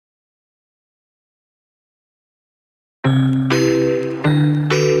Today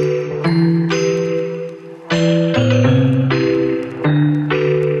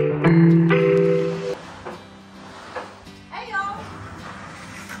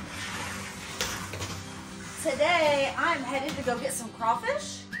I'm headed to go get some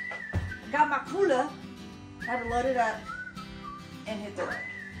crawfish. Got my cooler, had to load it up and hit the road.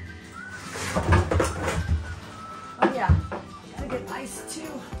 Oh yeah, gotta get ice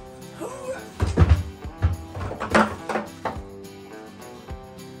too.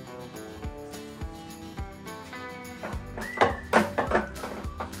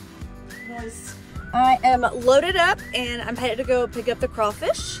 I am loaded up and I'm headed to go pick up the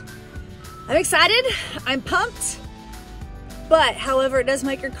crawfish. I'm excited, I'm pumped, but however, it does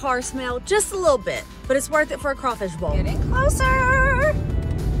make your car smell just a little bit, but it's worth it for a crawfish bowl. Getting closer.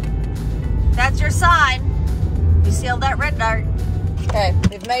 That's your sign. You see all that red dirt. Okay,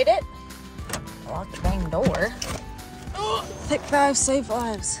 we've made it. Lock the dang door. Pick 5, save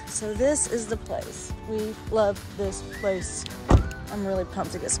lives. So this is the place. We love this place. I'm really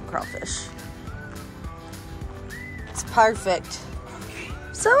pumped to get some crawfish. It's perfect.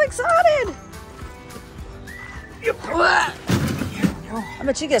 So excited! I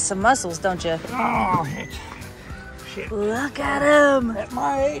bet you get some muscles, don't you? Oh, shit. Look at him. At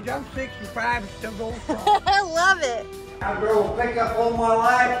my age, I'm 65 and still going strong. I love it. I drove a pickup all my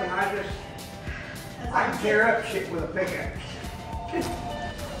life, and I can tear up shit with a pickup.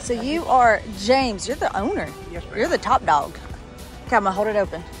 So you are James. You're the owner. Yes, ma'am. You're the top dog. Okay, I'm gonna hold it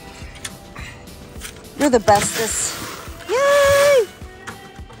open. You're the bestest. Yay!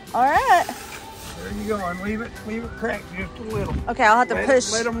 All right. There you go, and leave it cracked just a little. Okay, I'll have to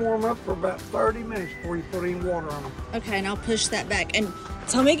push. Let them warm up for about 30 minutes before you put any water on them. Okay, and I'll push that back. And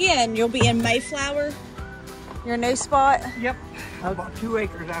tell me again, you'll be in Mayflower, your new spot? Yep, about 2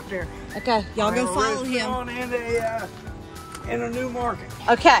 acres out there. Okay, y'all go follow him. In a new market.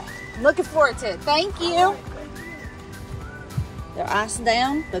 Okay, looking forward to it. Thank you. They're iced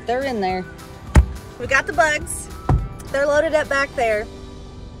down, but they're in there. We got the bugs. They're loaded up back there.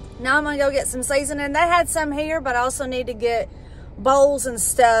 Now I'm gonna go get some seasoning. They had some here, but I also need to get bowls and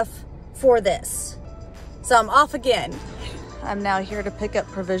stuff for this. So I'm off again. I'm now here to pick up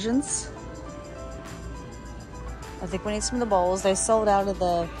provisions. I think we need some of the bowls. They sold out of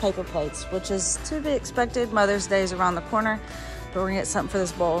the paper plates, which is to be expected. Mother's Day is around the corner, but we're gonna get something for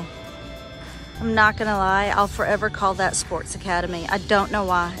this bowl. I'm not gonna lie, I'll forever call that Sports Academy. I don't know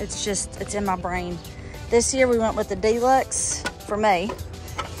why, it's in my brain. This year we went with the deluxe for me.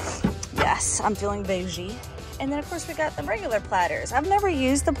 Yes, I'm feeling bougie. And then of course we got the regular platters. I've never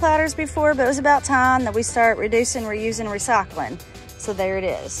used the platters before, but it was about time that we start reducing, reusing, recycling. So there it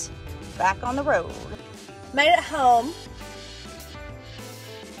is, back on the road. Made it home.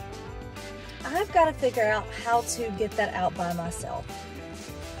 I've got to figure out how to get that out by myself.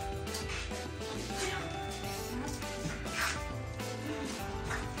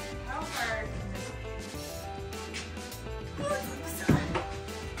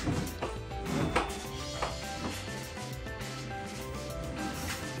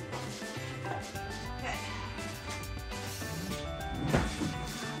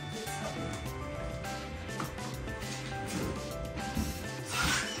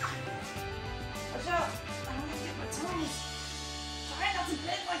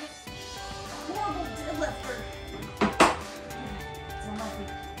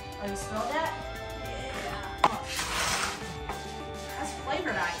 Oh, you smell that? Yeah. Oh. That's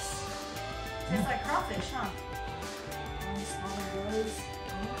flavored ice. Tastes like crawfish, huh? Oh, you smell the rose.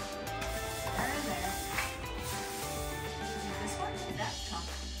 They're in there. This one? That's tough.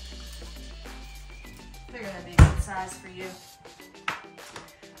 Figure that'd be a good size for you.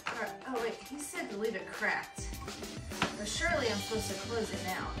 All right. Oh wait, he said to leave it cracked. But surely I'm supposed to close it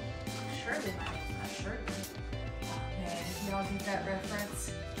now. Surely, not surely. Okay, if y'all get that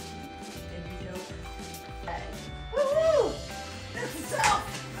reference. Woohoo! This is out!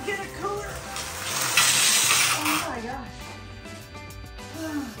 Get a cooler! Oh my gosh.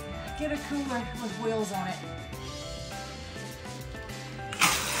 Get a cooler with wheels on it.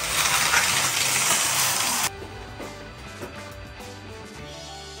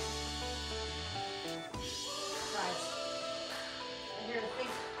 Guys, I'm here to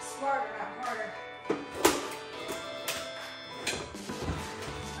think smarter, not harder.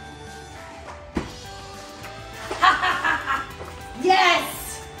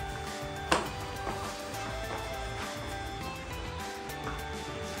 Yes!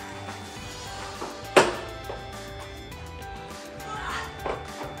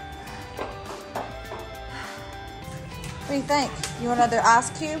 What do you think? You want another ice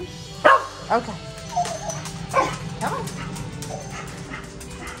cube? Okay. Come on.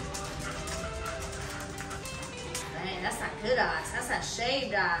 Man, that's not good ice. That's not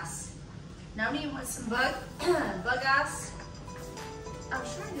shaved ice. Noni, you want some bug ice? I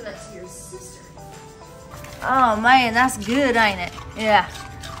was trying to give that to your sister. Oh man, that's good, ain't it? Yeah.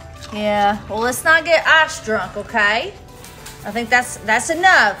 Yeah. Well, let's not get ice drunk, okay? I think that's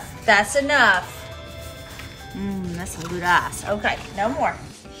enough. That's enough. That's some good ice. Okay, no more.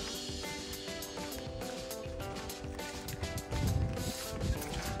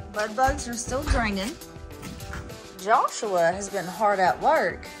 Bud bugs are still drinking. Joshua has been hard at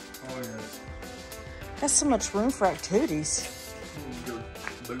work. Oh, yes. Got so much room for activities.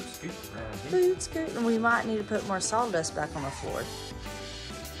 Boot scoot. Boot scoot. And we might need to put more sawdust back on the floor.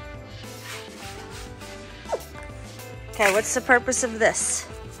 Okay, what's the purpose of this?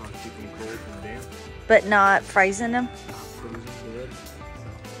 Keeping cold and damp. But not freezing them? Frozen good.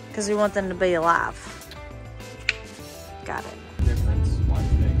 Because we want them to be alive. Got it. Difference. Why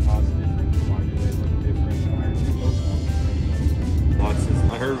do they cost different? Why do they look different? Why are they both lots of,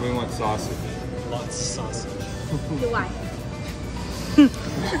 I heard we want sausage. Lots of sausage. Why?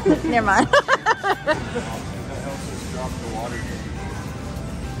 Never mind. That helps us drop the water here.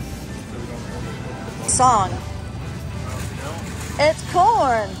 So we don't overcook the Song. It's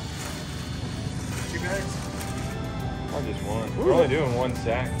corn. 2 bags? Or just one. Ooh. We're only doing one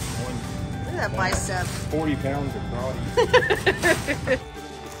sack. Look at that bicep. 40 pounds of body.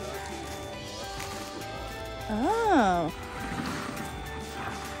 Oh.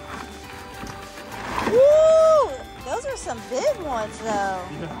 Woo! Those are some big ones, though.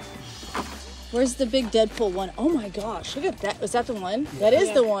 Yeah. Where's the big Deadpool one? Oh my gosh, look at that. Was that the one? Yeah. That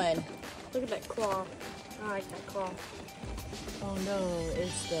is the one. Look at that claw. I like that claw. Oh no,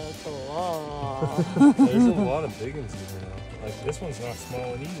 it's the claw. There's a lot of big ones in here now. Like this one's not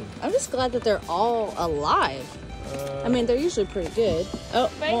small and even. I'm just glad that they're all alive. I mean, they're usually pretty good. Oh,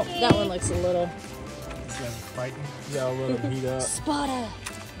 well, that one looks a little. Fighting? Yeah, I'll let him heat up. Spotter.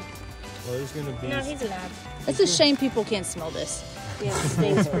 Well, there's gonna be. No, he's alive. It's a shame people can't smell this. Yeah, it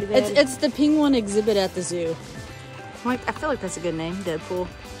stinks pretty bad. It's the penguin exhibit at the zoo. I feel like that's a good name, Deadpool.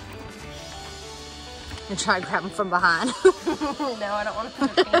 And try to grab him from behind. No, I don't want to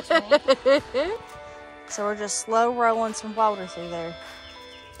put a pinch me. So we're just slow rolling some water through there.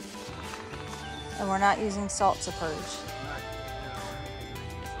 And we're not using salt to purge.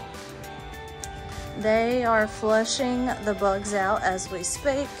 They are flushing the bugs out as we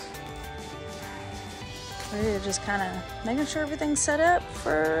speak. We're just kind of making sure everything's set up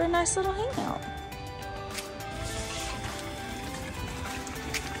for a nice little hangout.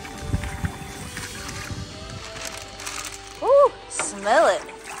 Ooh, smell it.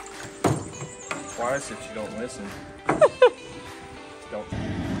 Why is it you don't listen? Don't.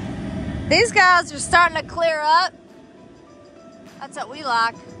 These guys are starting to clear up. That's what we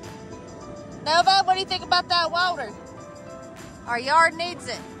like. Nova, what do you think about that water? Our yard needs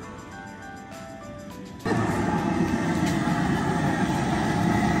it.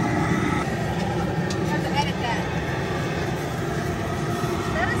 Have to edit that.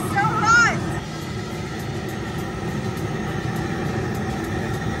 That is so hot.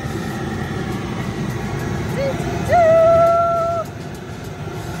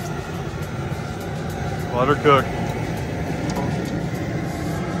 Let her cook.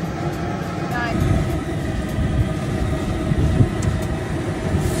 Nice.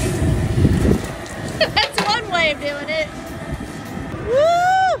 That's one way of doing it.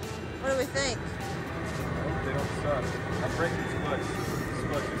 Woo! What do we think? I hope they don't suck. I'm breaking spuds.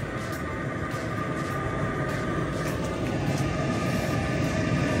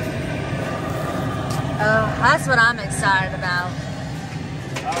 Oh, that's what I'm excited about.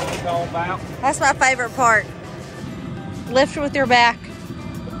 What all about? That's my favorite part. Lift with your back.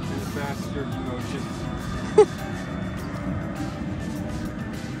 Faster motion.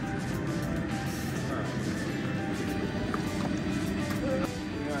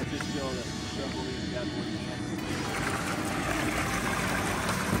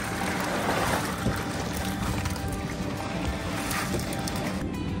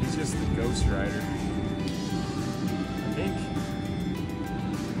 He's just the Ghost Rider. I think he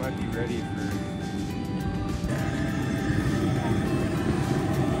might be ready for.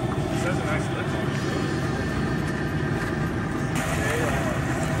 This has a nice lip on it.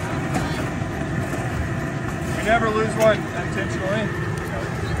 We never lose one intentionally.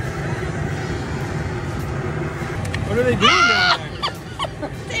 What are they doing down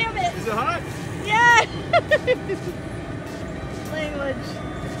there? Damn it! Is it hot? Yeah! Language.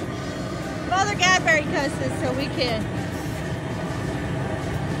 Father Gadberry curses, so we can.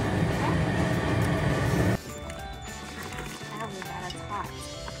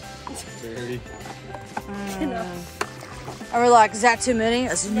 And we're like, is that too many?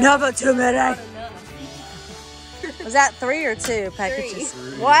 It's never too many. Was that 3 or 2 packages?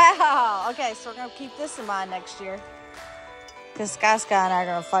 3. Wow. Okay, so we're gonna keep this in mind next year. Because Sky and I are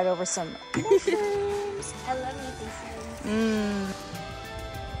gonna fight over some mushrooms. I love mushrooms.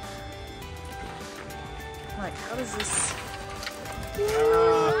 Like, how does this?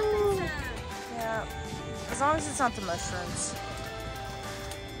 Yeah. As long as it's not the mushrooms.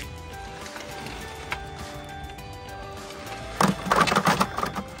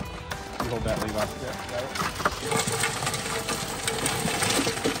 Hold that lever.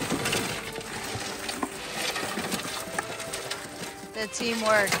 The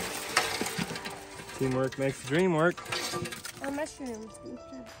teamwork. Teamwork makes the dream work. Oh, mushrooms.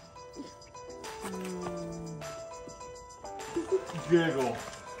 Jiggle.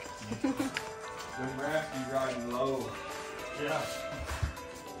 Them grass be riding low. Yeah.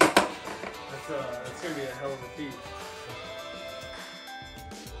 That's gonna be a hell of a feat.